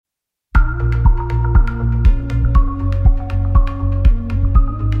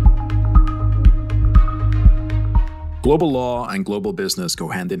Global law and global business go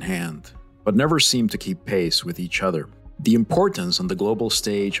hand in hand, but never seem to keep pace with each other. The importance on the global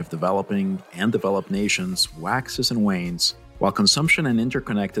stage of developing and developed nations waxes and wanes, while consumption and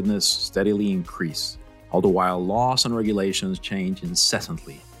interconnectedness steadily increase, all the while laws and regulations change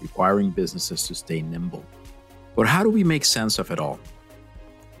incessantly, requiring businesses to stay nimble. But how do we make sense of it all?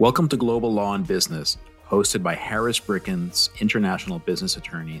 Welcome to Global Law and Business, hosted by Harris Brickens International Business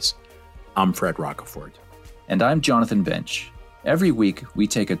Attorneys. I'm Fred Rocafort. And I'm Jonathan Bench. Every week, we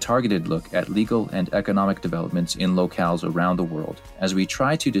take a targeted look at legal and economic developments in locales around the world as we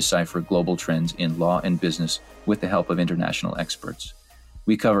try to decipher global trends in law and business with the help of international experts.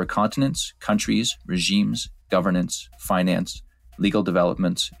 We cover continents, countries, regimes, governance, finance, legal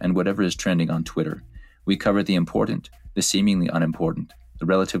developments, and whatever is trending on Twitter. We cover the important, the seemingly unimportant, the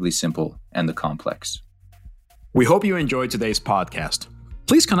relatively simple, and the complex. We hope you enjoyed today's podcast.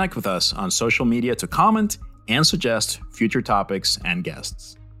 Please connect with us on social media to comment and suggest future topics and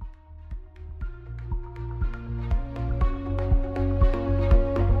guests.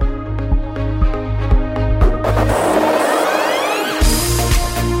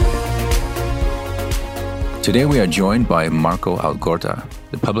 Today we are joined by Marco Algorta,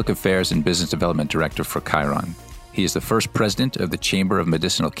 the Public Affairs and Business Development Director for Chiron. He is the first president of the Chamber of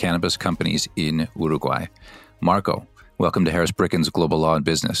Medicinal Cannabis Companies in Uruguay. Marco, welcome to Harris Brickens Global Law and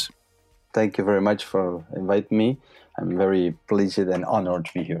Business. Thank you very much for inviting me. I'm very pleased and honored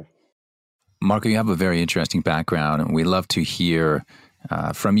to be here. Marco, you have a very interesting background, and we love to hear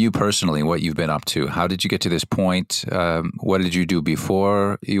from you personally what you've been up to. How did you get to this point? What did you do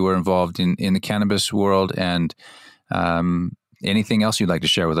before you were involved in the cannabis world? And anything else you'd like to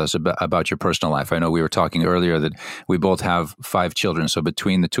share with us about your personal life? I know we were talking earlier that we both have 5 children. So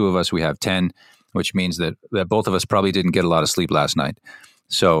between the two of us, we have 10, which means that both of us probably didn't get a lot of sleep last night.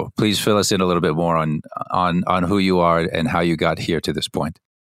 So please fill us in a little bit more on who you are and how you got here to this point.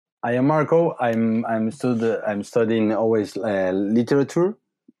 I am Marco. I'm studying always literature,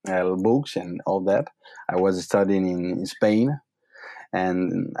 books, and all that. I was studying in Spain,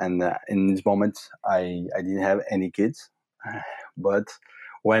 and in this moment I didn't have any kids. But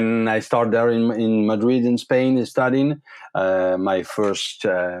when I started there in Madrid, in Spain, studying, my first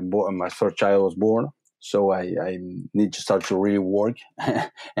child was born. So I need to start to really work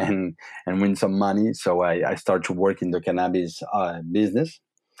and win some money. So I start to work in the cannabis business.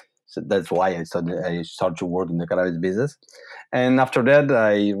 So that's why I start to work in the cannabis business. And after that,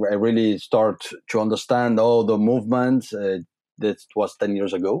 I really start to understand all the movements. That was 10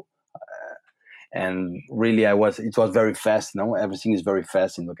 years ago. And really, it was very fast. Everything is very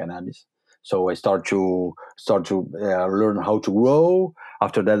fast in the cannabis. So I start to learn how to grow.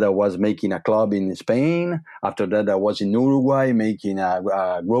 After that, I was making a club in Spain. After that, I was in Uruguay making a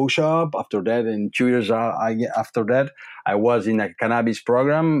grow shop. After that, in 2 years after that, I was in a cannabis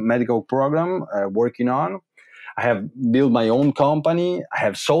program, medical program, working on. I have built my own company. I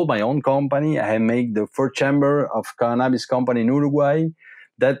have sold my own company. I have made the first chamber of cannabis company in Uruguay.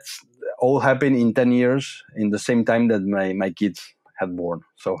 That's all happened in 10 years, in the same time that my kids had born.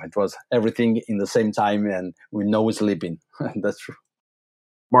 So it was everything in the same time and with no sleeping. That's true.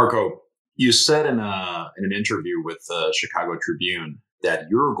 Marco, you said in an interview with the Chicago Tribune that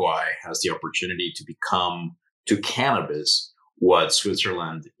Uruguay has the opportunity to become to cannabis what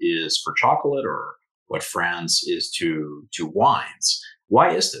Switzerland is for chocolate or what France is to wines. Why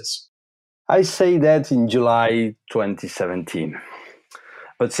is this? I say that in July 2017.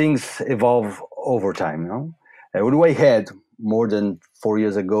 But things evolve over time. Uruguay had, more than 4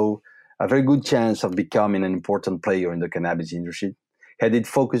 years ago, a very good chance of becoming an important player in the cannabis industry, had it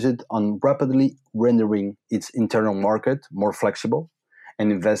focused on rapidly rendering its internal market more flexible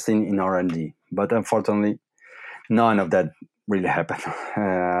and investing in R&D. But unfortunately, none of that really happened.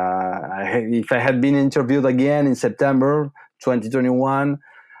 If I had been interviewed again in September 2021,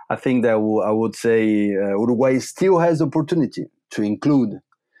 I think that I would say Uruguay still has the opportunity to include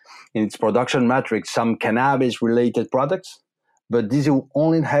in its production matrix some cannabis-related products, but this will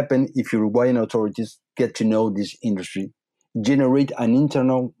only happen if Uruguayan authorities get to know this industry, generate an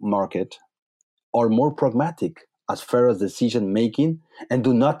internal market, are more pragmatic as far as decision-making, and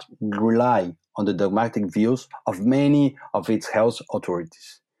do not rely on the dogmatic views of many of its health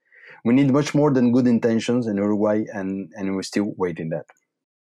authorities. We need much more than good intentions in Uruguay, and we're still waiting that.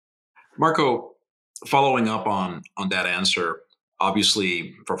 Marco, following up on that answer,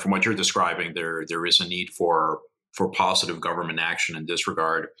 obviously, from what you're describing, there is a need for positive government action in this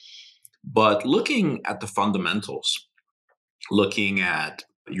regard. But looking at the fundamentals, looking at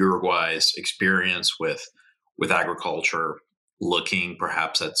Uruguay's experience with agriculture, looking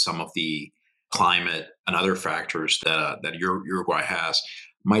perhaps at some of the climate and other factors that Uruguay has,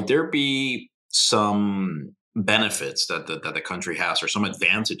 might there be some benefits that the country has, or some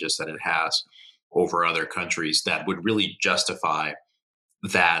advantages that it has over other countries that would really justify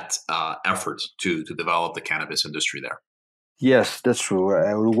that effort to develop the cannabis industry there? Yes, that's true.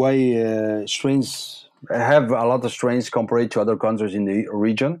 Uruguay strains have a lot of strains compared to other countries in the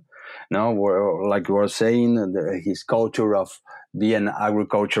region. Now, like you were saying, his culture of being an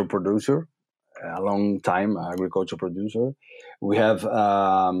agriculture producer, a long time agriculture producer. We have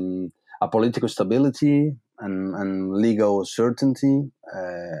a political stability and legal certainty.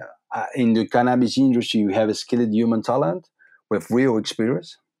 In the cannabis industry, we have a skilled human talent with real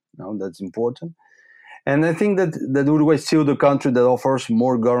experience. Now, that's important. And I think that Uruguay is still the country that offers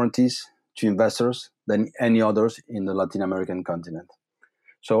more guarantees to investors than any others in the Latin American continent.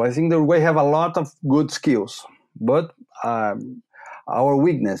 So I think that Uruguay have a lot of good skills, but our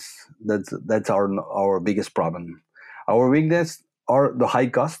weakness, that's our biggest problem. Our weakness are the high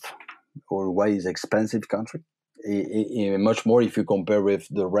cost. Uruguay is an expensive country, much more if you compare with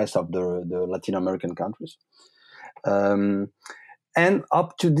the rest of the Latin American countries. And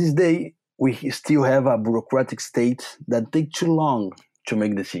up to this day, we still have a bureaucratic state that takes too long to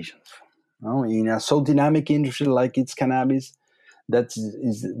make decisions. In a so dynamic industry like it's cannabis, that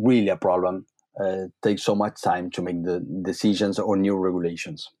is really a problem. Takes so much time to make the decisions or new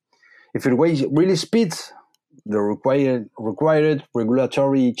regulations. If it really speeds the required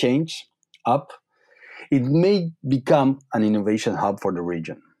regulatory change up, it may become an innovation hub for the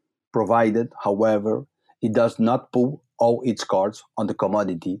region, provided, however, it does not put all its cards on the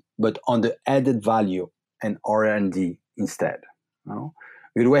commodity, but on the added value and R&D instead.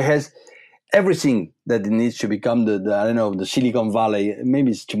 Uruguay has everything that it needs to become the Silicon Valley.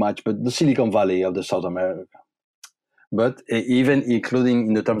 Maybe it's too much, but the Silicon Valley of the South America. But even including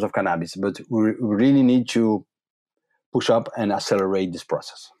in the terms of cannabis, but we really need to push up and accelerate this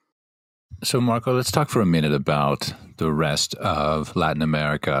process. So, Marco, let's talk for a minute about the rest of Latin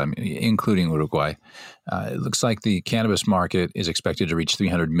America, including Uruguay. It looks like the cannabis market is expected to reach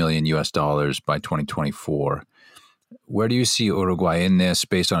 $300 million by 2024. Where do you see Uruguay in this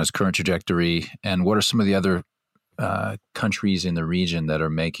based on its current trajectory? And what are some of the other countries in the region that are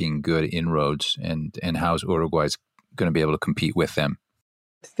making good inroads? And how is Uruguay going to be able to compete with them?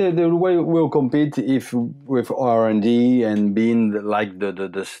 The Uruguay will compete if with R&D and being like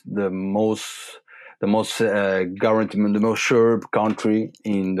the most guaranteed, the most sure country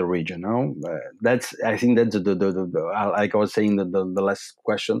in the region. That's, I think that's the like I was saying the last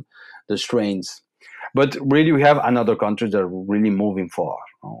question, the strains. But really, we have another countries that are really moving forward.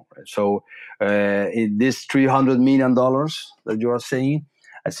 So this $300 million that you are saying,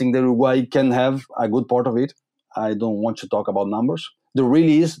 I think that Uruguay can have a good part of it. I don't want to talk about numbers.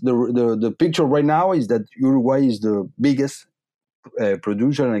 The picture right now is that Uruguay is the biggest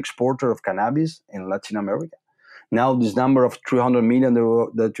producer and exporter of cannabis in Latin America. Now this number of 300 million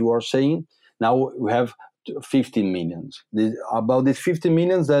that you are saying, now we have 15 millions. About these 15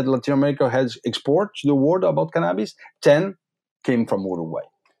 millions that Latin America has exported to the world about cannabis, 10 came from Uruguay.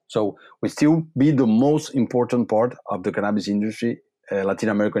 So we still be the most important part of the cannabis industry, Latin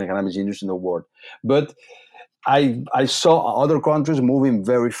American cannabis industry in the world. But I saw other countries moving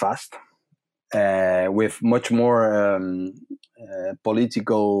very fast with much more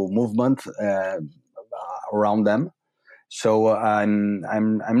political movement around them. So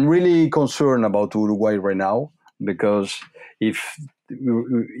I'm really concerned about Uruguay right now, because if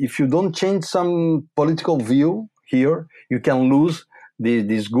you don't change some political view here, you can lose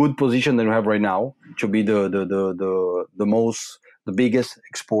this good position that you have right now to be the biggest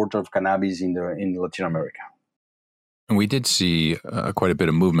exporter of cannabis in Latin America. And we did see quite a bit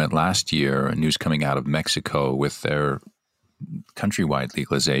of movement last year, news coming out of Mexico with their countrywide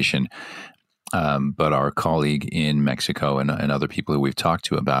legalization. But our colleague in Mexico and other people who we've talked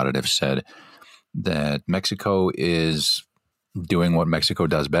to about it have said that Mexico is doing what Mexico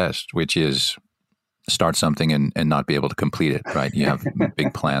does best, which is start something and not be able to complete it, right? You have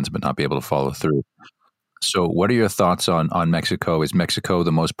big plans, but not be able to follow through. So what are your thoughts on Mexico? Is Mexico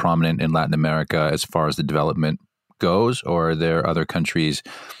the most prominent in Latin America as far as the development goes, or are there other countries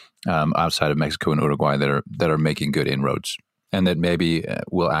outside of Mexico and Uruguay that are making good inroads and that maybe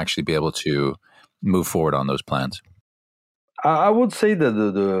will actually be able to move forward on those plans? I would say that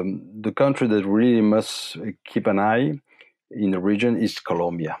the country that really must keep an eye in the region is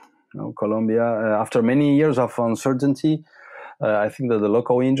Colombia. Colombia, after many years of uncertainty, I think that the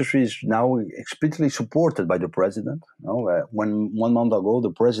local industry is now explicitly supported by the president. When 1 month ago,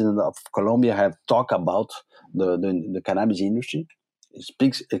 the president of Colombia had talked about the cannabis industry, He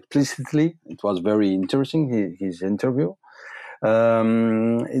speaks explicitly. It was very interesting, his interview.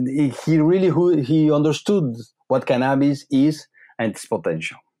 He really he understood what cannabis is and its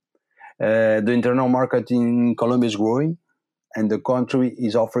potential. The internal market in Colombia is growing, and the country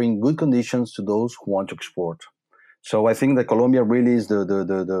is offering good conditions to those who want to export. So I think that Colombia really is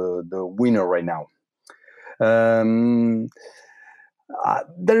the winner right now.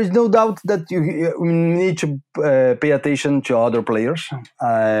 There is no doubt that you need to pay attention to other players.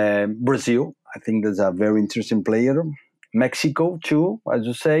 Brazil, I think that's a very interesting player. Mexico too, as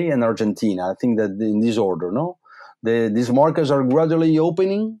you say, and Argentina. I think that in this order, no, these markets are gradually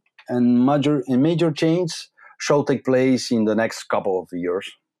opening, and major changes shall take place in the next couple of years.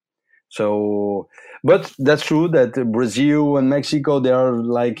 So, but that's true that Brazil and Mexico, they are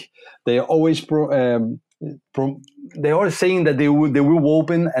always they are saying that they will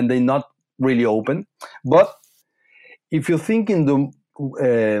open, and they're not really open. But if you think in the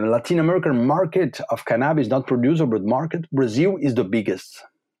Latin American market of cannabis, not producer but market, Brazil is the biggest.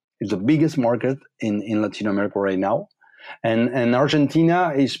 It's the biggest market in Latin America right now, and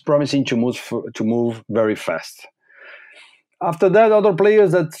Argentina is promising to move very fast. After that, other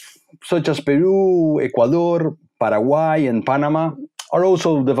players such as Peru, Ecuador, Paraguay, and Panama are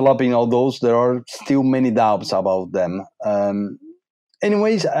also developing all those. There are still many doubts about them.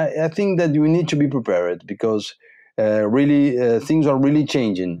 Anyways, I think that you need to be prepared, because really things are really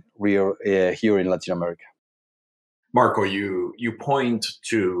changing here in Latin America. Marco, you point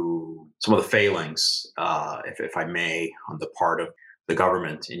to some of the failings, if I may, on the part of the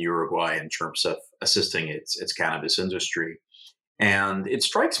government in Uruguay in terms of assisting its cannabis industry. And it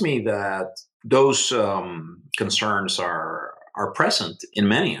strikes me that those concerns are present in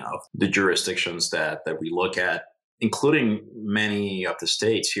many of the jurisdictions that we look at, including many of the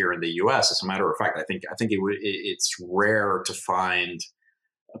states here in the U.S. As a matter of fact, I think it's rare to find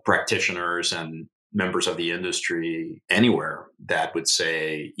practitioners and members of the industry anywhere that would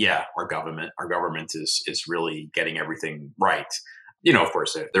say, "Yeah, our government is really getting everything right." Of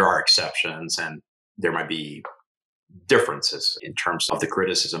course, there are exceptions, and there might be differences in terms of the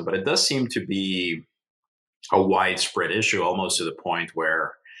criticism, but it does seem to be a widespread issue, almost to the point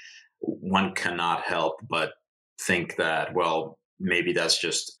where one cannot help but think that, well, maybe that's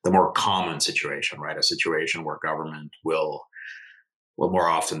just the more common situation, right? A situation where government will more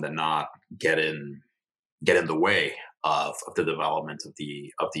often than not get in the way of the development of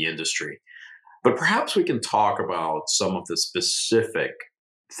the industry. But perhaps we can talk about some of the specific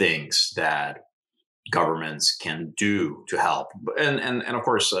things that governments can do to help. And of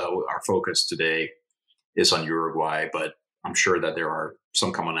course, our focus today is on Uruguay, but I'm sure that there are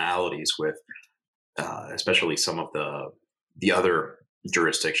some commonalities with especially some of the other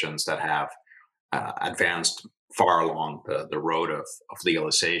jurisdictions that have advanced far along the road of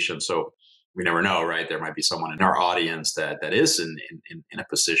legalization. So we never know, right? There might be someone in our audience that is in a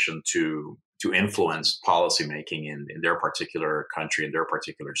position to influence policymaking in their particular country, in their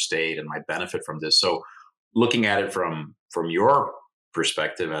particular state, and might benefit from this. So looking at it from your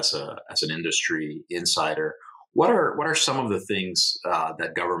perspective as an industry insider, what are some of the things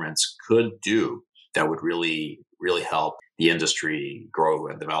that governments could do that would really help the industry grow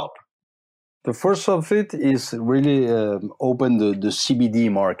and develop? The first of it is really open the CBD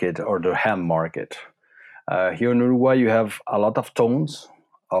market, or the hemp market. Here in Uruguay, you have a lot of tons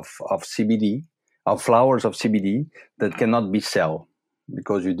of CBD, of flowers of CBD that cannot be sold,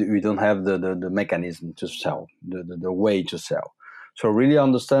 because we don't have the mechanism to sell, the way to sell. So really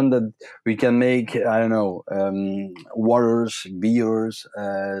understand that we can make, waters, beers,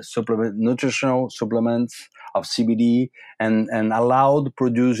 nutritional supplements of CBD, and allow the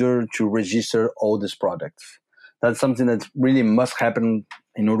producer to register all these products. That's something that really must happen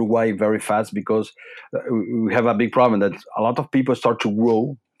in Uruguay very fast, because we have a big problem that a lot of people start to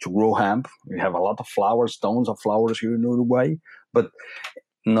grow hemp. We have a lot of flowers, tons of flowers here in Uruguay, but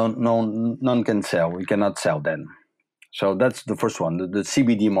none can sell. We cannot sell them. So that's the first one, the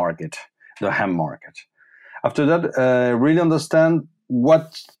CBD market, the hemp market. After that, really understand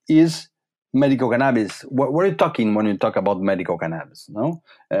what is medical cannabis. What are you talking when you talk about medical cannabis? No,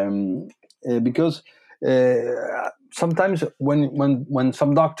 because sometimes when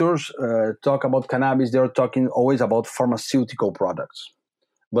some doctors talk about cannabis, they are talking always about pharmaceutical products.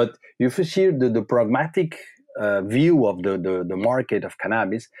 But if you see the pragmatic view of the market of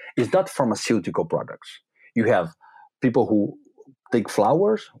cannabis, is not pharmaceutical products. You have people who take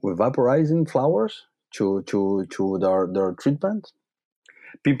flowers, with vaporizing flowers to their treatment.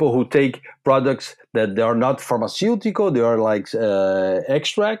 People who take products that they are not pharmaceutical, they are like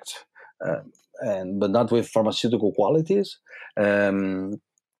extract. but not with pharmaceutical qualities. They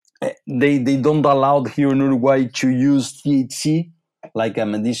don't allow here in Uruguay to use THC like a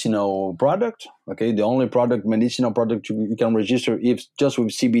medicinal product. Okay, the only medicinal product you can register is just with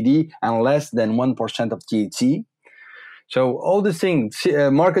CBD and less than 1% of THC. So all the things,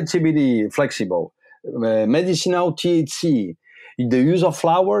 market CBD, flexible, medicinal THC, the use of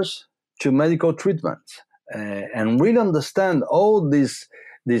flowers to medical treatments, and really understand all these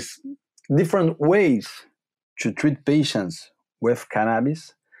different ways to treat patients with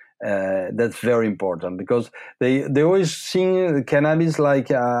cannabis. That's very important because they always see cannabis like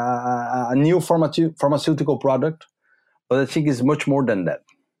a new pharmaceutical product, but I think it's much more than that,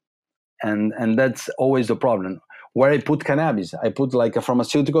 and that's always the problem. Where I put cannabis, I put like a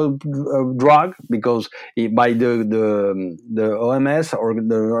pharmaceutical drug because by the OMS or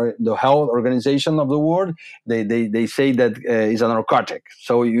the Health Organization of the World, they say that it's a narcotic.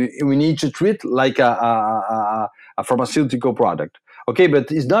 So we need to treat like a pharmaceutical product. Okay, but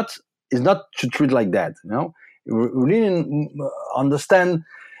it's not to treat like that. You know, we really understand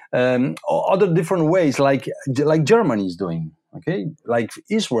other different ways, like Germany is doing. Okay, like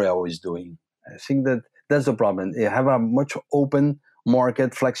Israel is doing. I think that's the problem. They have a much open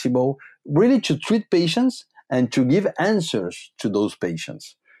market, flexible, really to treat patients and to give answers to those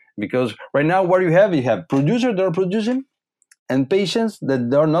patients. Because right now, what you have producers that are producing and patients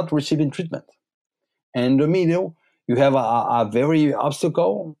that are not receiving treatment. And in the middle, you have a very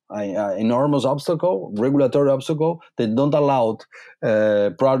obstacle, enormous obstacle, regulatory obstacle that don't allow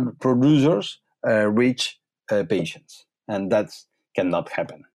producers reach patients, and that cannot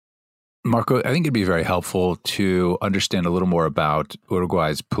happen. Marco, I think it'd be very helpful to understand a little more about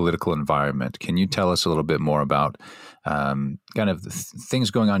Uruguay's political environment. Can you tell us a little bit more about kind of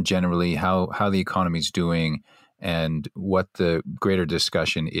things going on generally, how the economy's doing, and what the greater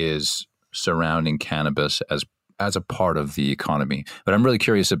discussion is surrounding cannabis as a part of the economy? But I'm really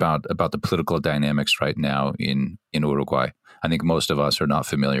curious about the political dynamics right now in Uruguay. I think most of us are not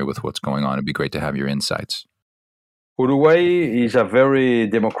familiar with what's going on. It'd be great to have your insights. Uruguay is a very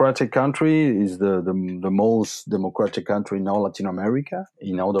democratic country. It's the most democratic country in all Latin America.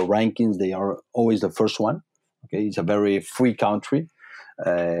 In all the rankings, they are always the first one. Okay, it's a very free country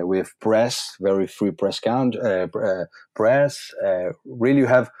with press, very free press. Really, you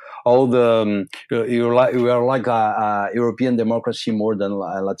have all the. You are like a European democracy more than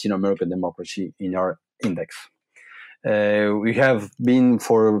a Latin American democracy in our index. We have been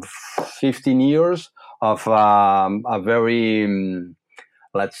for 15 years of a very,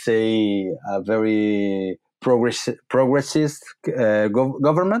 let's say, a very progressist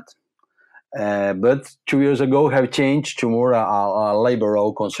government. But 2 years ago have changed to more a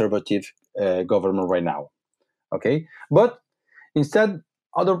liberal conservative government right now. Okay, but instead,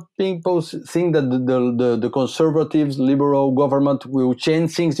 other people think that the conservative liberal government will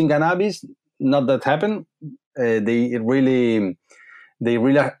change things in cannabis. Not that happen. They really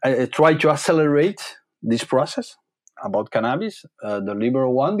try to accelerate this process about cannabis, the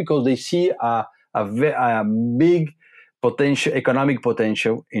liberal one, because they see a big potential, economic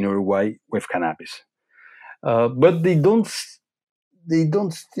potential in Uruguay with cannabis. But they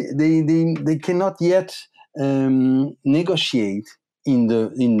cannot yet negotiate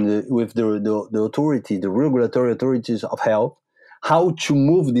with the authority, the regulatory authorities of health, how to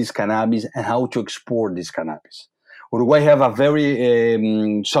move this cannabis and how to export this cannabis. Uruguay have a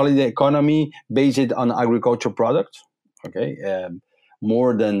very solid economy based on agricultural products. Okay,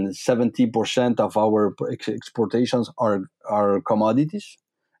 more than 70% of our exportations are commodities.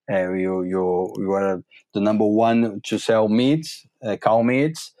 You are the number one to sell meats, cow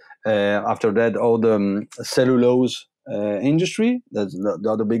meats. After that, all the cellulose industry. That's the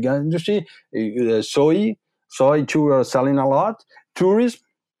other big industry. Soy too are selling a lot. Tourism.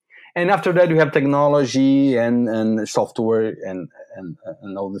 And after that, we have technology and software and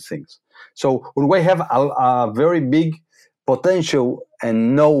all the things. So Uruguay have a very big potential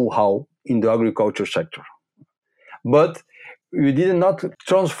and know-how in the agriculture sector. But we did not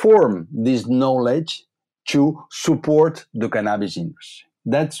transform this knowledge to support the cannabis industry.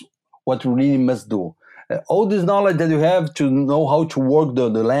 That's what we really must do. All this knowledge that you have to know how to work the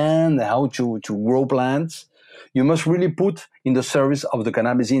land, how to grow plants, you must really put in the service of the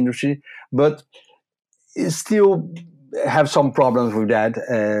cannabis industry, but it still have some problems with that.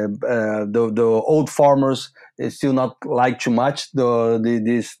 The old farmers still not like too much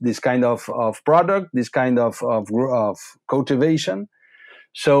this kind of product, this kind of cultivation.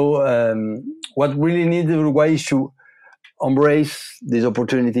 So what really needs Uruguay is to embrace this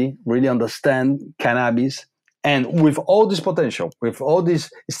opportunity, really understand cannabis, And with all this potential, with all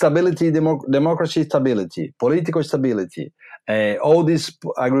this stability, democracy stability, political stability, all this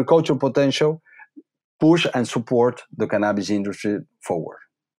agricultural potential, push and support the cannabis industry forward.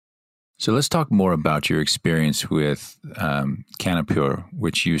 So let's talk more about your experience with Canapur,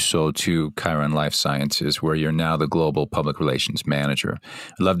 which you sold to Khiron Life Sciences, where you're now the global public relations manager.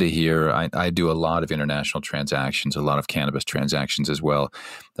 I'd love to hear, I do a lot of international transactions, a lot of cannabis transactions as well.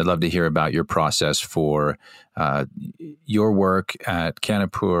 I'd love to hear about your process for your work at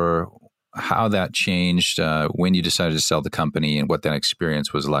Canapur, how that changed when you decided to sell the company and what that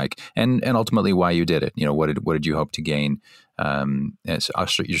experience was like, and ultimately why you did it. You know, what did you hope to gain?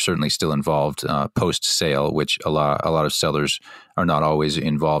 You're certainly still involved post sale, which a lot of sellers are not always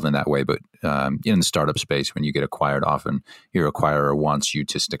involved in that way. But in the startup space, when you get acquired, often your acquirer wants you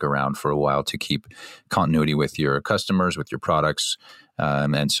to stick around for a while to keep continuity with your customers, with your products,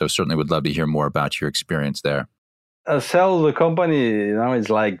 and so certainly would love to hear more about your experience there. Sell the company, it's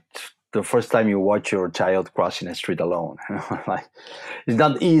like the first time you watch your child crossing a street alone. Like, it's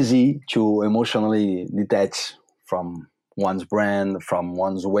not easy to emotionally detach from one's brand, from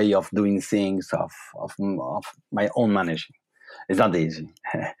one's way of doing things, of my own managing. It's not easy.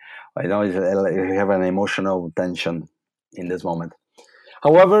 I know you have an emotional tension in this moment.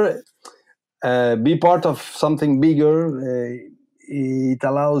 However, be part of something bigger. It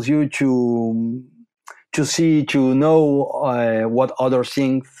allows you to see, to know what other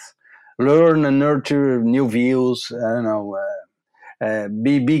things, learn and nurture new views. I don't know.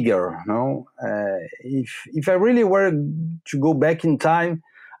 Be bigger. If I really were to go back in time,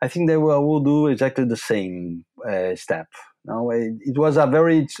 I think that I will do exactly the same step. It was a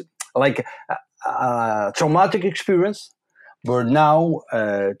very traumatic experience, but now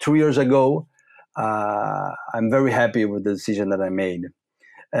 2 years ago, I'm very happy with the decision that I made,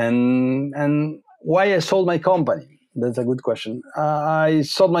 and why I sold my company. That's a good question. I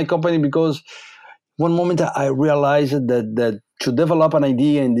sold my company because one moment I realized that to develop an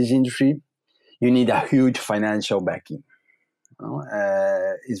idea in this industry, you need a huge financial backing.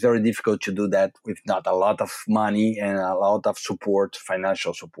 It's very difficult to do that with not a lot of money and a lot of support,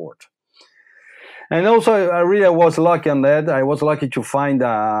 financial support. And also, I really was lucky on that. I was lucky to find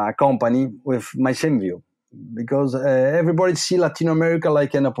a company with my same view, because everybody see Latin America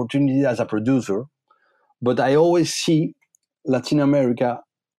like an opportunity as a producer, but I always see Latin America,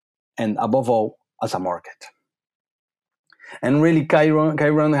 and above all, as a market. And really,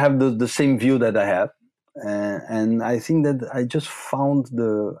 Khiron have the same view that I have, and I think that I just found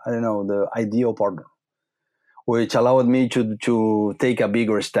the ideal partner, which allowed me to take a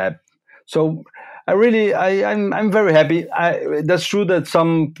bigger step. So I'm very happy. That's true that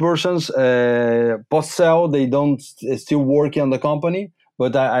some persons post sell, they don't still working on the company,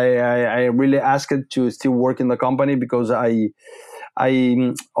 but I really asked to still work in the company because I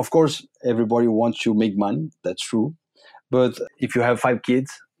of course everybody wants to make money. That's true. But if you have 5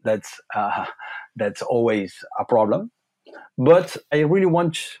 kids, that's always a problem. But I really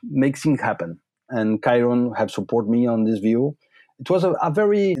want to make things happen. And Khiron have supported me on this view. It was a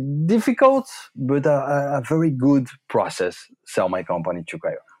very difficult, but a very good process, sell my company to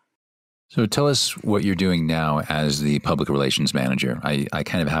Khiron. So tell us what you're doing now as the public relations manager. I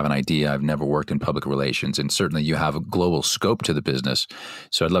kind of have an idea. I've never worked in public relations, and certainly you have a global scope to the business.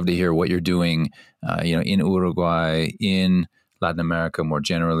 So I'd love to hear what you're doing, in Uruguay, in Latin America more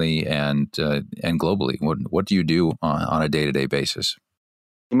generally, and globally. What do you do on a day-to-day basis?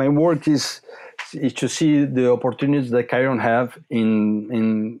 My work is to see the opportunities that Khiron have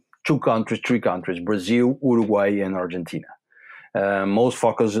in 3 countries, Brazil, Uruguay, and Argentina. Most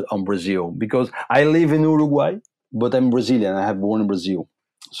focus on Brazil, because I live in Uruguay, but I'm Brazilian. I have born in Brazil.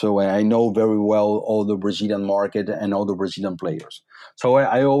 So I know very well all the Brazilian market and all the Brazilian players. So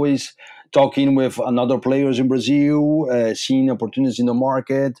I always talking with another players in Brazil, seeing opportunities in the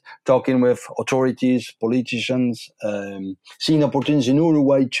market, talking with authorities, politicians, seeing opportunities in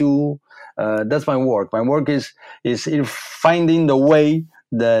Uruguay too. That's my work. My work is in finding the way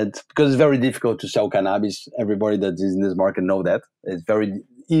that, because it's very difficult to sell cannabis. Everybody that is in this market know that. It's very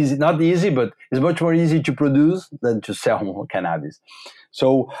easy, not easy, but it's much more easy to produce than to sell more cannabis.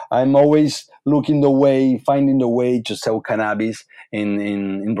 So I'm always finding the way to sell cannabis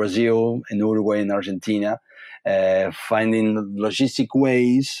in Brazil, in Uruguay, in Argentina, finding logistic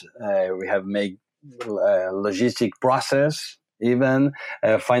ways. We have made logistic process, even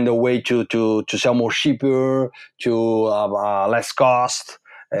find a way to sell more cheaper, to less cost.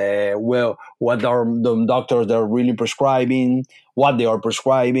 What are the doctors that are really prescribing, what they are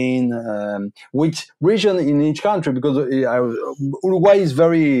prescribing, which region in each country, because Uruguay is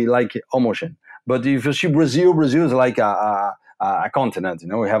very like homogeneous. But if you see Brazil, Brazil is like a continent.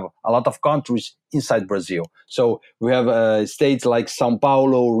 We have a lot of countries inside Brazil. So we have states like Sao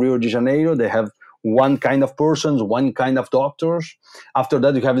Paulo, Rio de Janeiro. They have one kind of persons, one kind of doctors. After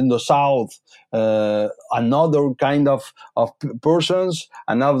that, you have in the south another kind of persons,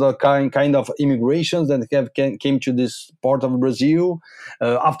 another kind of immigrations that came to this part of Brazil.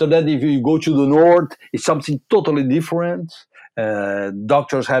 After that, if you go to the north, it's something totally different.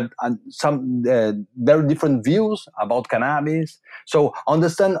 Doctors have some very different views about cannabis. So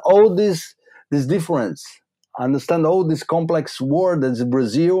understand all this difference. Understand all this complex world that's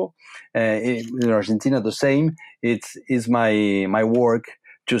Brazil. In Argentina, the same. It's my work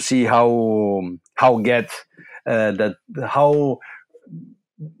to see how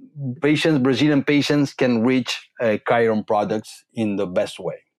Brazilian patients can reach Chiron products in the best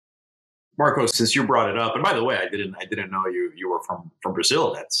way. Marco, since you brought it up, and by the way, I didn't know you were from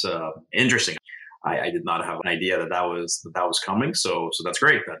Brazil. That's interesting. I did not have an idea that was coming. So that's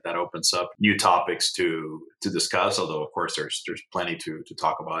great. That opens up new topics to discuss. Although of course there's plenty to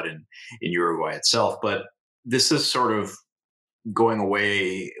talk about in Uruguay itself. But this is sort of going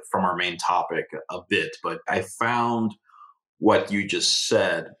away from our main topic a bit. But I found what you just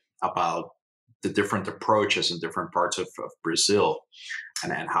said about the different approaches in different parts of Brazil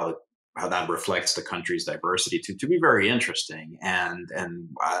and how that reflects the country's diversity to be very interesting. And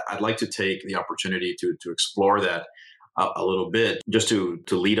I'd like to take the opportunity to explore that a little bit, just to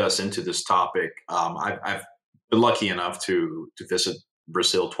lead us into this topic. I've been lucky enough to visit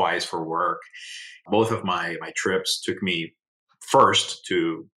Brazil twice for work. Both of my trips took me first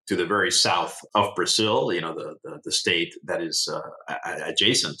to the very south of Brazil, the state that is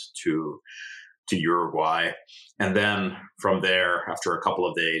adjacent to Uruguay. And then from there, after a couple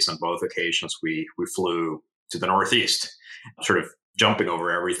of days on both occasions, we flew to the Northeast, sort of jumping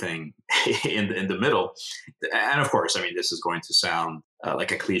over everything in the middle. And of course, I mean, this is going to sound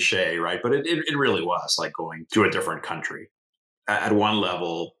like a cliche, right? But it really was like going to a different country. At one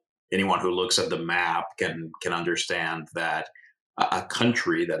level, anyone who looks at the map can understand that a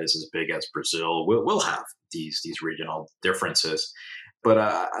country that is as big as Brazil will have these regional differences. But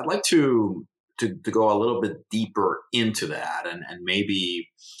I'd like to go a little bit deeper into that and maybe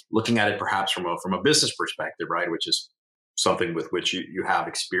looking at it perhaps from a business perspective, right, which is something with which you have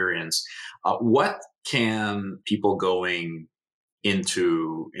experience. What can people going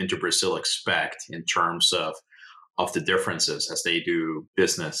into Brazil expect in terms of the differences as they do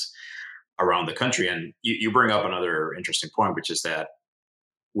business around the country? And you bring up another interesting point, which is that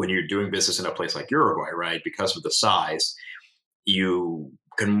when you're doing business in a place like Uruguay, right, because of the size, you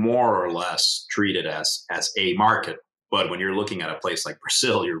can more or less treat it as a market. But when you're looking at a place like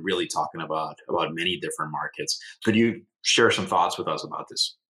Brazil, you're really talking about many different markets. Could you share some thoughts with us about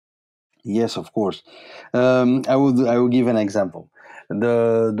this? Yes, of course. I will give an example.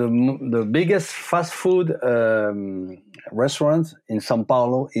 The biggest fast food restaurant in São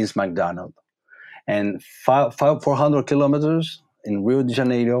Paulo is McDonald's, and 400 kilometers in Rio de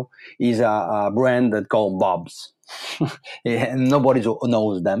Janeiro is a brand that called Bob's. Nobody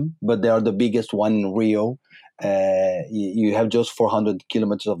knows them, but they are the biggest one in Rio. You have just 400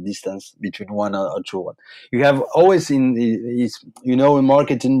 kilometers of distance between one or two. You have always in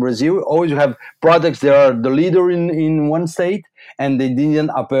market in Brazil, always you have products that are the leader in one state and they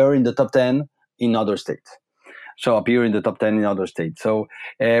didn't appear in the top 10 in other states. So appear in the top 10 in other states. So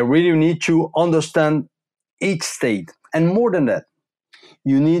really you need to understand each state. And more than that,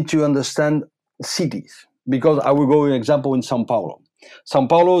 you need to understand cities. Because I will go an example in São Paulo. São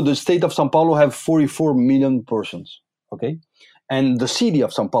Paulo, the state of São Paulo have 44 million persons, okay? And the city of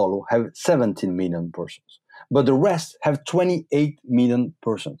São Paulo have 17 million persons. But the rest have 28 million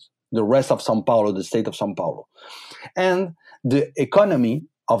persons. The rest of São Paulo, the state of São Paulo. And the economy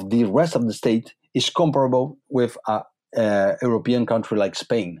of the rest of the state is comparable with a European country like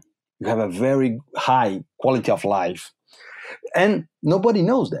Spain. You have a very high quality of life. And nobody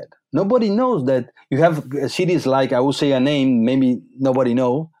knows that. Nobody knows that you have cities like, I will say a name, maybe nobody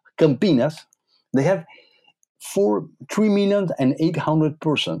know, Campinas. They have 3,800,000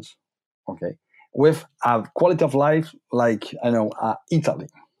 persons, okay, with a quality of life like, Italy.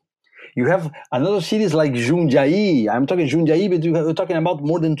 You have another cities like Jundiaí. I'm talking Jundiaí, but we're talking about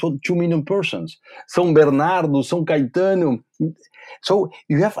more than 2 million persons. São Bernardo, São Caetano. So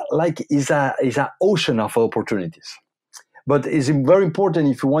you have is a ocean of opportunities. But it's very important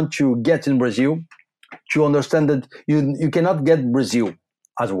if you want to get in Brazil to understand that you cannot get Brazil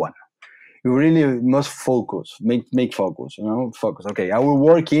as one. You really must focus, make focus, focus. Okay, I will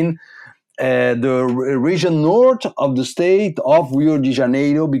work in the region north of the state of Rio de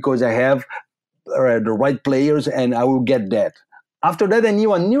Janeiro because I have the right players, and I will get that. After that, I need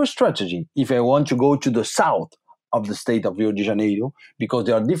a new strategy if I want to go to the south of the state of Rio de Janeiro, because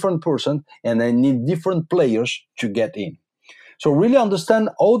they are different persons and I need different players to get in. So really understand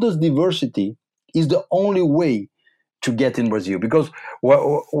all this diversity is the only way to get in Brazil. Because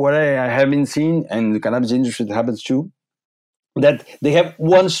what I have been seeing, and the cannabis industry happens too, that they have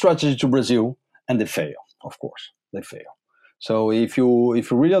one strategy to Brazil and they fail. Of course, they fail. So if you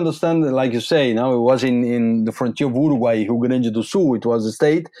really understand, like you say, it was in the frontier of Uruguay, Rio Grande do Sul, it was a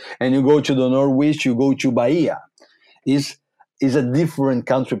state, and you go to the northwest, you go to Bahia. Is a different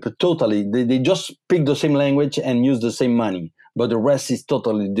country, but totally. They just speak the same language and use the same money, but the rest is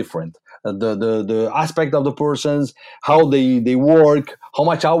totally different. The aspect of the persons, how they work, how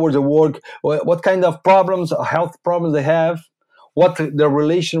much hours they work, what kind of problems, health problems they have, what their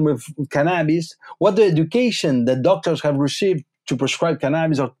relation with cannabis, what the education that doctors have received to prescribe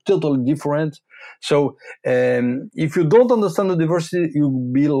cannabis are totally different. So if you don't understand the diversity,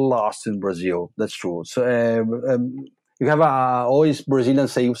 you'll be lost in Brazil. That's true. So you have always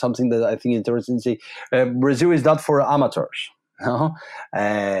Brazilians say something that I think is interesting. Say Brazil is not for amateurs. No?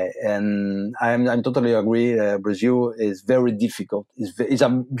 And I'm totally agree. Brazil is very difficult. It's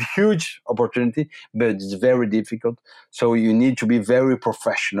a huge opportunity, but it's very difficult. So you need to be very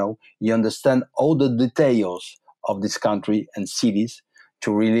professional. You understand all the details of this country and cities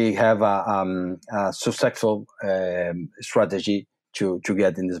to really have a successful strategy to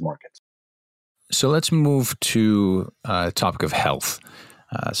get in this market. So let's move to the topic of health.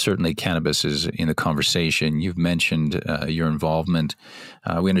 Certainly cannabis is in the conversation. You've mentioned your involvement.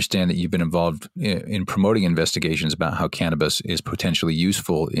 We understand that you've been involved in promoting investigations about how cannabis is potentially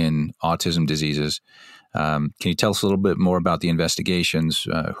useful in autism diseases. Can you tell us a little bit more about the investigations?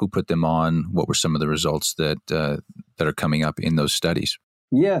 Who put them on? What were some of the results that are coming up in those studies?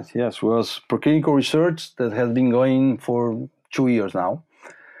 Yes. It was preclinical research that has been going for 2 years now.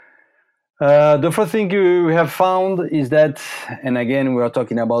 The first thing you have found is that, and again, we are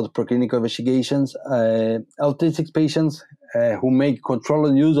talking about preclinical investigations, autistic patients who make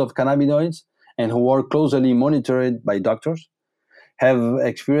controlled use of cannabinoids and who are closely monitored by doctors have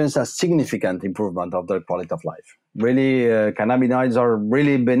experienced a significant improvement of their quality of life. Really, cannabinoids are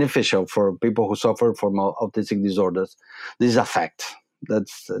really beneficial for people who suffer from autistic disorders. This is a fact.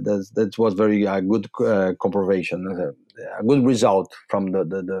 That was very good comprovation, a good result from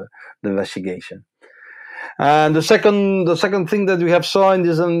the investigation. And the second thing that we have saw in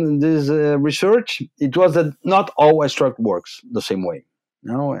this research, it was that not all extract works the same way.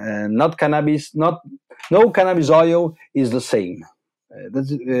 And no cannabis oil is the same.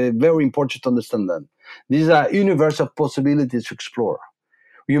 That's very important to understand that. These are universe of possibilities to explore.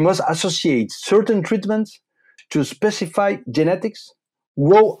 You must associate certain treatments to specify genetics,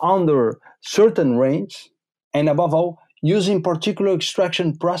 grow under certain range, and above all, using particular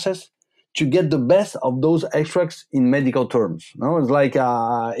extraction process to get the best of those extracts in medical terms. It's like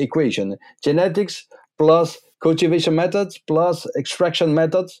an equation. Genetics plus cultivation methods plus extraction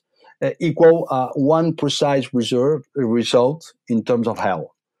methods equal one precise result in terms of health.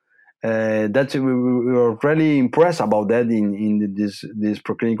 We were really impressed about that in this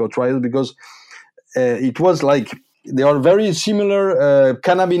preclinical trials, because it was like they are very similar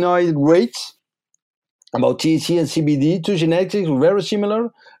cannabinoid rates about THC and CBD, two genetics very similar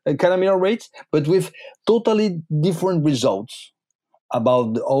cannabinoid rates, but with totally different results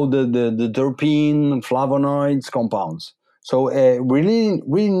about all the terpene, flavonoids, compounds. So really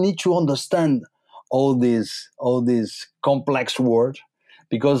need to understand all these complex words,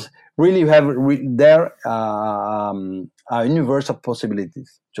 because really you have there a universe of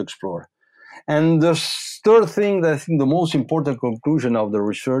possibilities to explore. And the third thing that I think the most important conclusion of the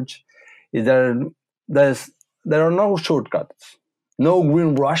research is that there are no shortcuts, no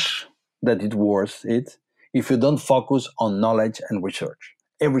green rush that it worth it if you don't focus on knowledge and research.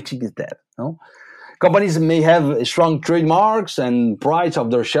 Everything is dead. No? Companies may have strong trademarks and price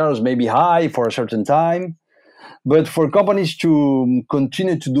of their shares may be high for a certain time, but for companies to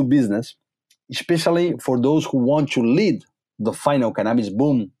continue to do business, especially for those who want to lead the final cannabis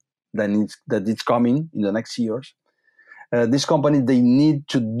boom that it's coming in the next years, these companies, they need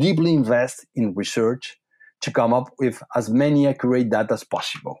to deeply invest in research to come up with as many accurate data as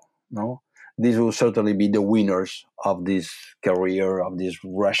possible. These will certainly be the winners of this career, of this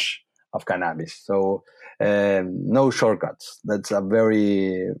rush of cannabis. So no shortcuts.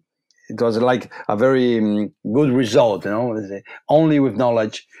 It was like a very good result. Only with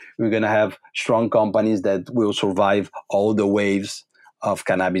knowledge, we're going to have strong companies that will survive all the waves of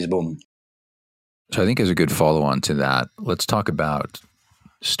cannabis boom. So I think as a good follow-on to that, let's talk about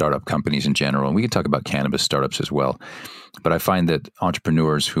startup companies in general. And we can talk about cannabis startups as well. But I find that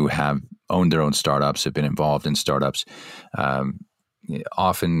entrepreneurs who have owned their own startups, have been involved in startups,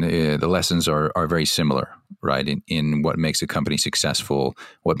 often the lessons are very similar, right? In what makes a company successful,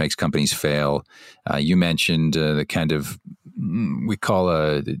 what makes companies fail. You mentioned the kind of, we call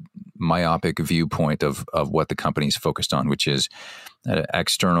a myopic viewpoint of what the company is focused on, which is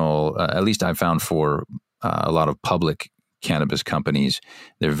external, at least I've found for a lot of public cannabis companies,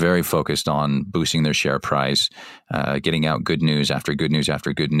 they're very focused on boosting their share price, getting out good news after good news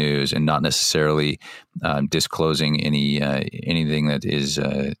after good news, and not necessarily disclosing anything that is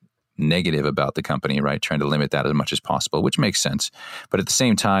negative about the company, right? Trying to limit that as much as possible, which makes sense. But at the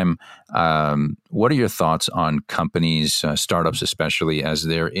same time, what are your thoughts on companies, startups especially, as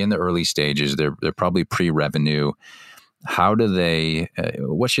they're in the early stages? They're probably pre-revenue. How do they,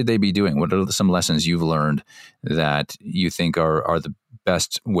 what should they be doing? What are some lessons you've learned that you think are the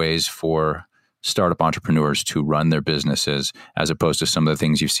best ways for startup entrepreneurs to run their businesses, as opposed to some of the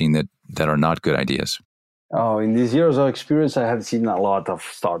things you've seen that are not good ideas? Oh, in these years of experience, I have seen a lot of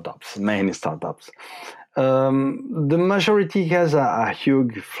startups, many startups. The majority has a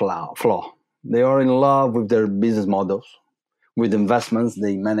huge flaw. They are in love with their business models, with investments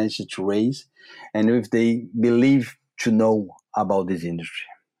they manage to raise, and if they believe to know about this industry.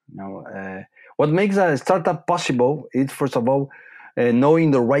 What makes a startup possible is, first of all,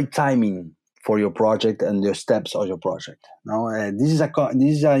 knowing the right timing for your project and the steps of your project. This is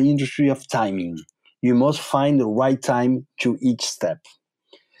an industry of timing. You must find the right time to each step.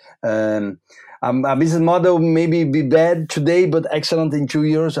 A business model maybe be bad today, but excellent in 2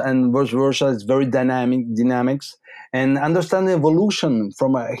 years, and vice versa. It's very dynamics. And understanding evolution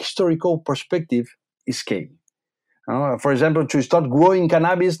from a historical perspective is key. For example, to start growing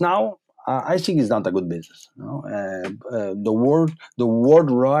cannabis now, I think it's not a good business. The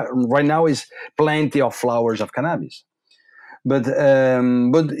world right now is plenty of flowers of cannabis, but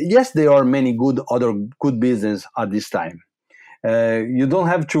yes, there are many other good business at this time. You don't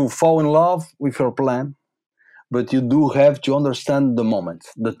have to fall in love with your plan, but you do have to understand the moment,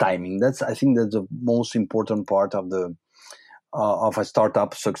 the timing. I think that's the most important part of a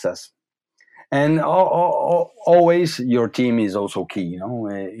startup success. And always your team is also key.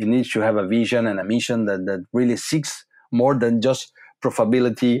 You need to have a vision and a mission that really seeks more than just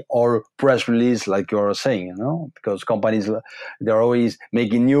profitability or press release, like you're saying. Because companies, they're always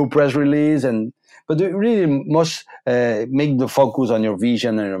making new press release, but you really must make the focus on your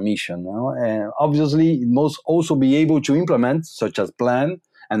vision and your mission. And obviously, it must also be able to implement, such as plan,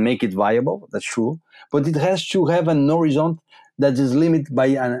 and make it viable. That's true, but it has to have an horizon that is limited by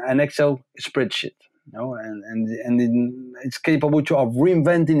an Excel spreadsheet, and it's capable of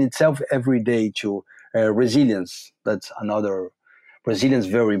reinventing itself every day. To resilience, that's another resilience,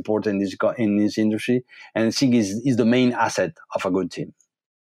 very important in this industry, and I think is the main asset of a good team.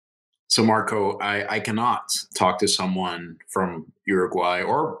 So, Marco, I cannot talk to someone from Uruguay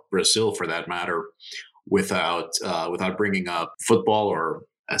or Brazil, for that matter, without bringing up football, or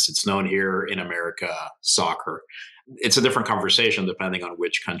as it's known here in America, soccer. It's a different conversation depending on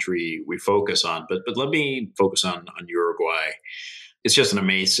which country we focus on. But let me focus on Uruguay. It's just an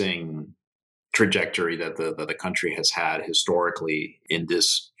amazing trajectory that the country has had historically in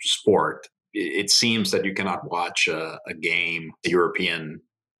this sport. It seems that you cannot watch a European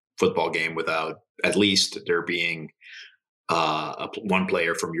football game, without at least there being one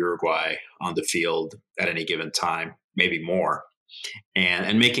player from Uruguay on the field at any given time, maybe more.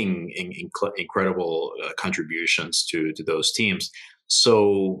 And making incredible contributions to those teams.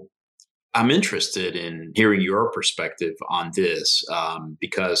 So I'm interested in hearing your perspective on this,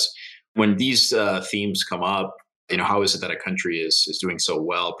 because when these themes come up, how is it that a country is doing so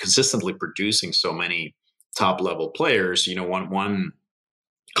well, consistently producing so many top level players? One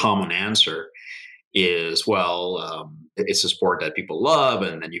common answer is, well, it's a sport that people love,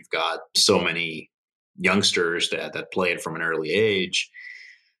 and then you've got so many youngsters that play it from an early age.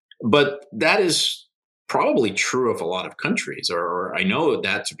 But that is probably true of a lot of countries, or I know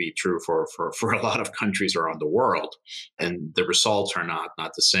that to be true for a lot of countries around the world, and the results are not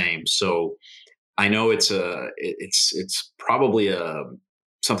the same. So I know it's probably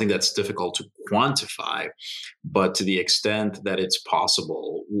something that's difficult to quantify, but to the extent that it's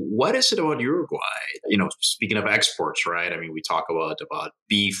possible, what is it about Uruguay? Speaking of exports, right? I mean, we talk about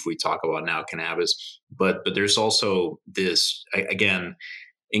beef, we talk about now cannabis, but there's also this, again,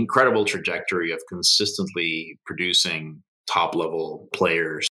 incredible trajectory of consistently producing top level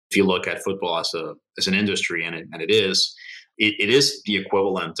players. If you look at football as an industry, and it is the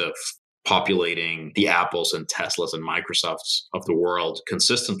equivalent of populating the Apples and Teslas and Microsofts of the world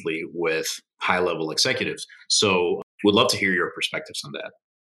consistently with high-level executives. So would love to hear your perspectives on that.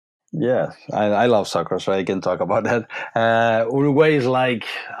 Yeah, I love soccer, so I can talk about that. Uruguay is like,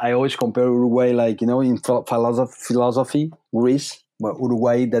 I always compare Uruguay, like, in philosophy, Greece, but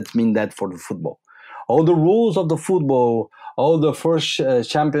Uruguay, that means that for the football. All the rules of the football, all the first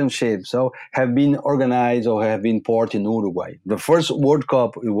championships have been organized or have been poured in Uruguay. The first World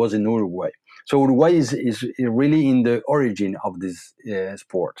Cup, it was in Uruguay. So Uruguay is really in the origin of this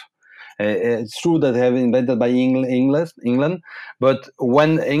sport. It's true that they have invented by England, but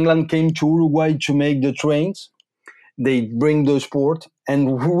when England came to Uruguay to make the trains, they bring the sport,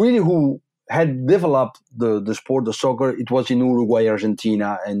 and who had developed the sport, the soccer, it was in Uruguay,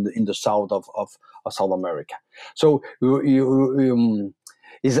 Argentina, and in the south of South America. So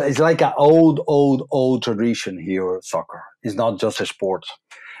it's like an old tradition here. Soccer is not just a sport.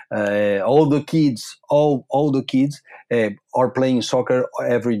 All the kids are playing soccer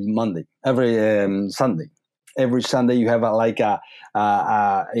every Monday, every Sunday. Every Sunday you have a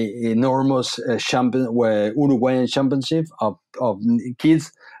enormous Uruguayan championship of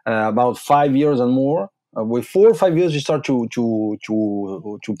kids about 5 years and more. With 4 or 5 years, you start to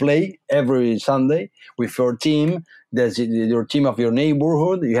play every Sunday with your team. There's your team of your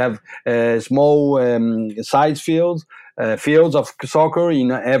neighborhood. You have small side fields of soccer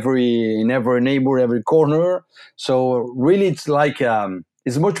in every neighbor, every corner. So really, it's like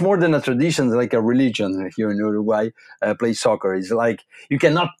it's much more than a tradition. It's like a religion here in Uruguay. Play soccer. It's like you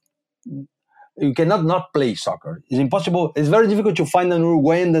cannot not play soccer. It's impossible. It's very difficult to find an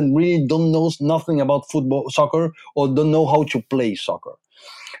Uruguayan that really don't know nothing about soccer, or don't know how to play soccer.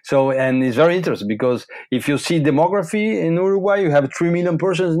 So, and it's very interesting because if you see demography in Uruguay, you have 3 million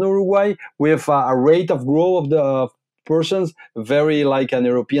persons in Uruguay with a rate of growth of the persons very like an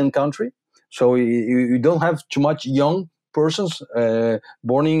European country. So you don't have too much young persons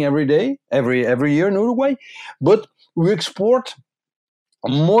born every year in Uruguay, but we export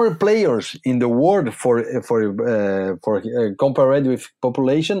more players in the world for compared with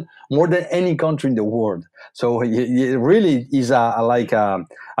population, more than any country in the world. So it really is a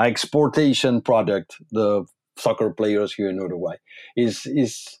exportation product. The soccer players here in Uruguay is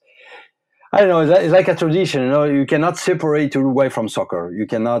I don't know. It's like a tradition. You cannot separate Uruguay from soccer. You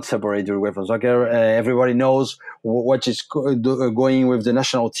cannot separate Uruguay from soccer. Everybody knows what is going with the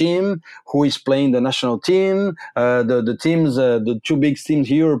national team, who is playing the national team, the teams, the two big teams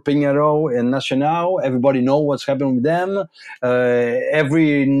here, Peñarol and Nacional. Everybody knows what's happening with them.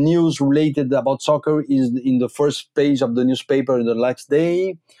 Every news related about soccer is in the first page of the newspaper the next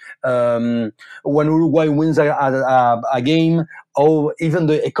day. When Uruguay wins a game, even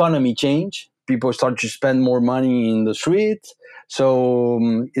the economy change. People start to spend more money in the street. So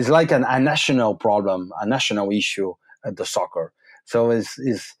it's like a national problem, a national issue at the soccer. So it's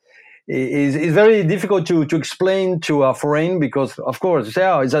very difficult to explain to a foreign, because of course it's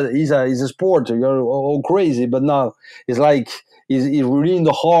a sport. You're all crazy, but now it's like is really in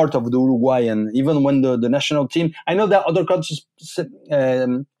the heart of the Uruguayan. Even when the national team, I know that other countries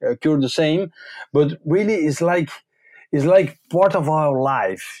occur the same, but really it's like part of our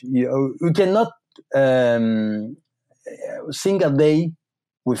life. You cannot think a day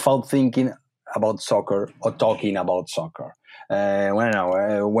without thinking about soccer or talking about soccer.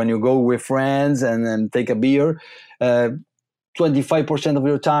 When you go with friends and take a beer, 25% of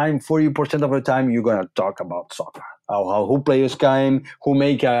your time, 40% of your time, you're gonna talk about soccer. Who players came, who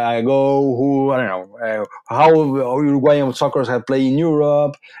make a goal, who, I don't know, how Uruguayan soccer have played in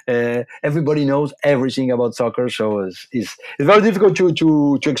Europe. Everybody knows everything about soccer, so it's very difficult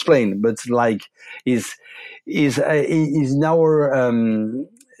to explain. But like is in our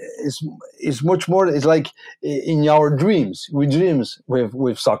is much more. It's like in our dreams. We dreams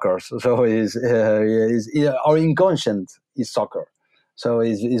with soccer, so is our inconscient is soccer. So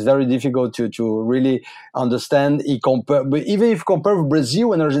it's very difficult to really understand. But even if you compare with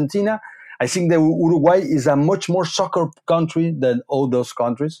Brazil and Argentina, I think that Uruguay is a much more soccer country than all those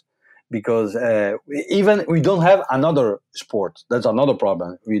countries, because even we don't have another sport. That's another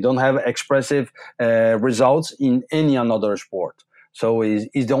problem. We don't have expressive results in any another sport. So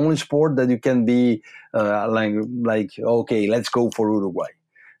it's the only sport that you can be like okay, let's go for Uruguay.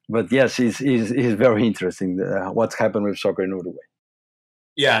 But yes, it's very interesting what's happened with soccer in Uruguay.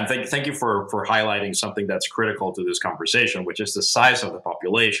 Yeah, and thank you for highlighting something that's critical to this conversation, which is the size of the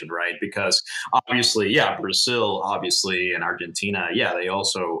population, right? Because obviously, yeah, Brazil, obviously, and Argentina, yeah, they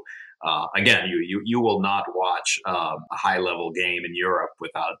also, again, you will not watch a high level game in Europe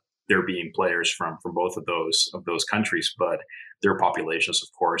without there being players from both of those countries, but their populations, of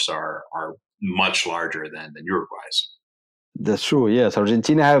course, are much larger than Uruguay's. That's true. Yes,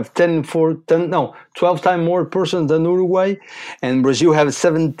 Argentina have 12 times more persons than Uruguay, and Brazil have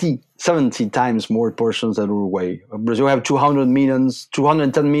 70 times more persons than Uruguay. Brazil have 210 millions,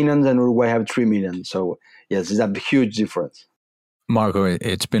 and Uruguay have 3 million. So yes, it's a huge difference. Marco,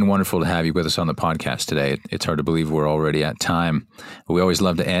 it's been wonderful to have you with us on the podcast today. It's hard to believe we're already at time. We always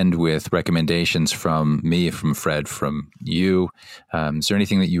love to end with recommendations from me, from Fred, from you. Is there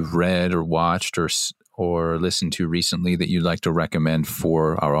anything that you've read or watched or listened to recently that you'd like to recommend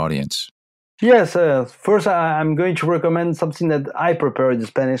for our audience? Yes. First, I'm going to recommend something that I prepared in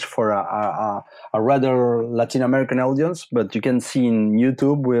Spanish for a rather Latin American audience, but you can see in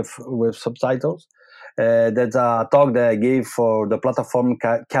YouTube with subtitles. That's a talk that I gave for the platform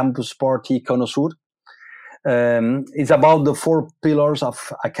Campus Party Cono Sur. It's about the 4 pillars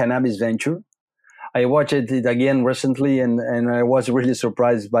of a cannabis venture. I watched it again recently, and I was really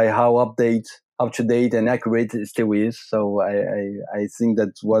surprised by how up to date and accurate it still is. So I think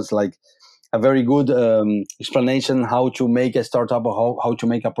that was like a very good explanation how to make a startup or how to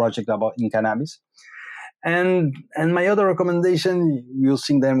make a project in cannabis. And my other recommendation, you'll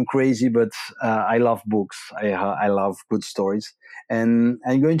think them crazy, but I love books. I love good stories. And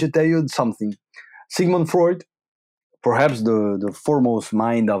I'm going to tell you something. Sigmund Freud, perhaps the foremost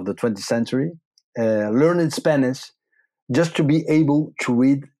mind of the 20th century, learned Spanish just to be able to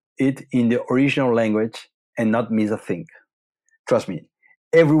read it in the original language and not miss a thing. Trust me,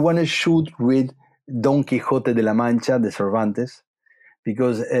 everyone should read Don Quixote de la Mancha de Cervantes,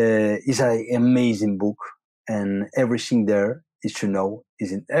 because it's an amazing book, and everything there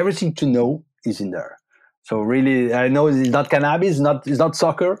everything to know is in there. So really, I know it's not cannabis, it's not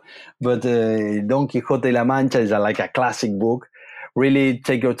soccer, but Don Quixote de la Mancha is like a classic book. Really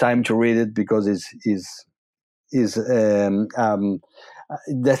take your time to read it, because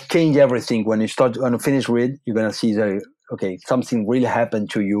that change everything. When you finish read, you're gonna see that something really happened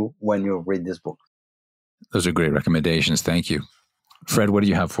to you when you read this book. Those are great recommendations. Thank you. Fred, what do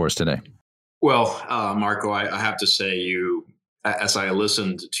you have for us today? Well, Marco, I have to say, as I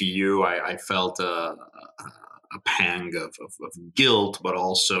listened to you, I felt a pang of guilt, but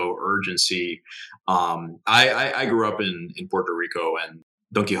also urgency. I grew up in Puerto Rico, and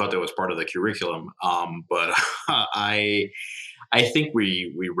Don Quixote was part of the curriculum. But I think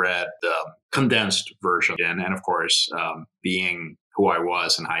we read the condensed version, and of course, being who I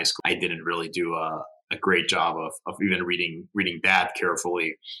was in high school, I didn't really do a great job of even reading that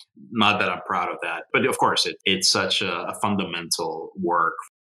carefully. Not that I'm proud of that, but of course it's such a fundamental work,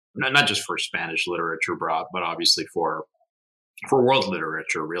 not just for Spanish literature, but obviously for world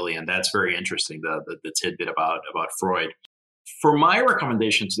literature, really. And that's very interesting, the tidbit about Freud. For my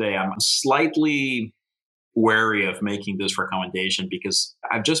recommendation today, I'm slightly wary of making this recommendation because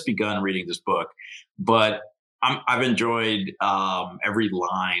I've just begun reading this book, but I've enjoyed every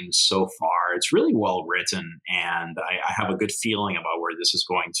line so far. It's really well written, and I have a good feeling about where this is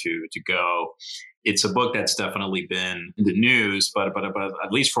going to go. It's a book that's definitely been in the news, but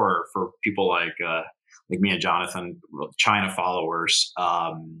at least for people like me and Jonathan, China followers,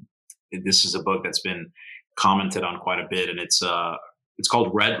 this is a book that's been commented on quite a bit, and it's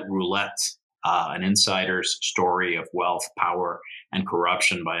called Red Roulette, an insider's story of wealth, power, and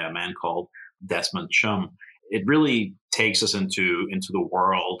corruption by a man called Desmond Chum. It really takes us into the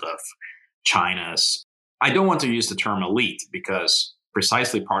world of China's, I don't want to use the term elite, because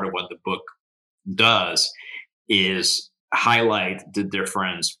precisely part of what the book does is highlight the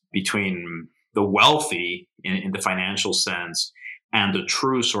difference between the wealthy in the financial sense and the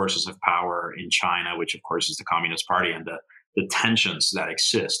true sources of power in China, which of course is the Communist Party, and the tensions that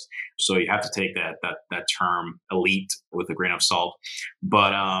exist. So you have to take that term elite with a grain of salt.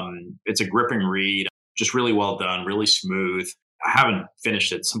 But it's a gripping read. Just really well done, really smooth. I haven't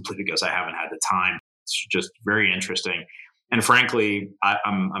finished it simply because I haven't had the time. It's just very interesting. And frankly,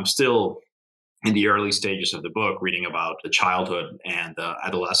 I'm still in the early stages of the book, reading about the childhood and the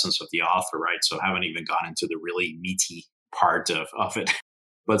adolescence of the author, right? So I haven't even gone into the really meaty part of it.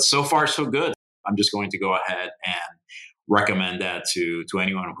 But so far, so good. I'm just going to go ahead and recommend that to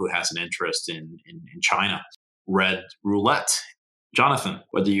anyone who has an interest in China. Red Roulette. Jonathan,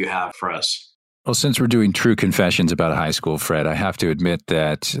 what do you have for us? Well, since we're doing true confessions about high school, Fred, I have to admit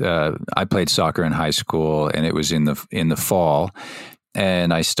that I played soccer in high school, and it was in the fall.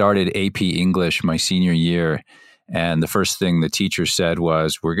 And I started AP English my senior year. And the first thing the teacher said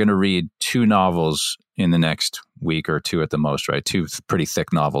was, we're going to read 2 novels in the next week or 2 at the most, right? 2 pretty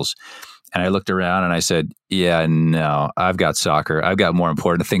thick novels. And I looked around and I said, yeah, no, I've got soccer. I've got more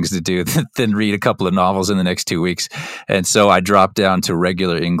important things to do than read a couple of novels in the next 2 weeks. And so I dropped down to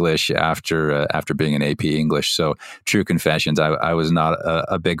regular English after being an AP English. So true confessions, I was not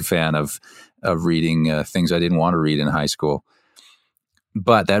a big fan of reading things I didn't want to read in high school.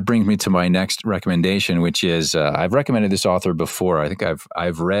 But that brings me to my next recommendation, which is I've recommended this author before. I think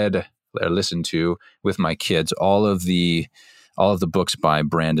I've read or listened to with my kids all of the books by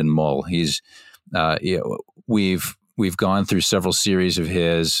Brandon Mull. He's we've gone through several series of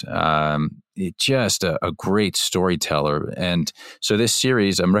his. Just a great storyteller, and so this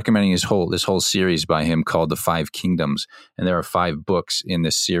series I'm recommending this whole series by him called The Five Kingdoms, and there are 5 books in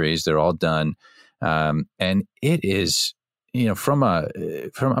this series. They're all done, and it is. From I'm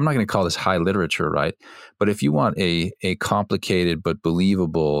not going to call this high literature, right? But if you want a complicated but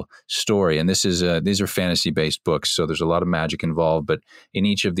believable story, and these are fantasy-based books, so there's a lot of magic involved, but in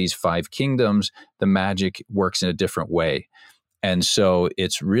each of these 5 kingdoms, the magic works in a different way. And so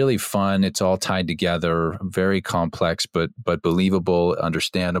it's really fun. It's all tied together, very complex, but believable,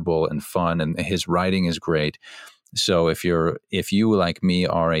 understandable, and fun. And his writing is great. So if you like me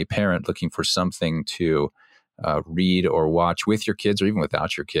are a parent looking for something to read or watch with your kids or even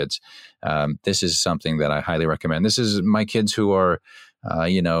without your kids, this is something that I highly recommend. This is my kids who are,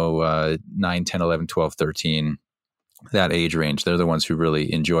 9, 10, 11, 12, 13, that age range. They're the ones who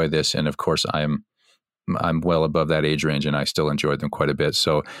really enjoy this. And of course, I'm well above that age range and I still enjoyed them quite a bit.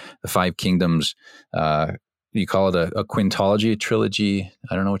 So The Five Kingdoms, you call it a quintology, a trilogy.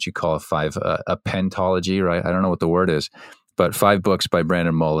 I don't know what you call a pentology, right? I don't know what the word is, but 5 books by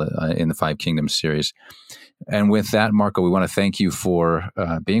Brandon Mull in the Five Kingdoms series. And with that, Marco, we want to thank you for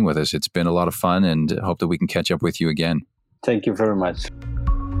being with us. It's been a lot of fun and hope that we can catch up with you again. Thank you very much.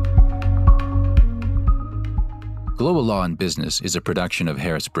 Global Law and Business is a production of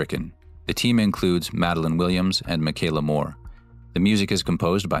Harris Bricken. The team includes Madeline Williams and Michaela Moore. The music is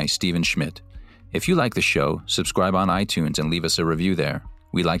composed by Stephen Schmidt. If you like the show, subscribe on iTunes and leave us a review there.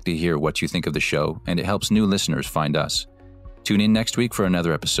 We like to hear what you think of the show, and it helps new listeners find us. Tune in next week for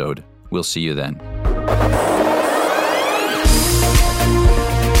another episode. We'll see you then.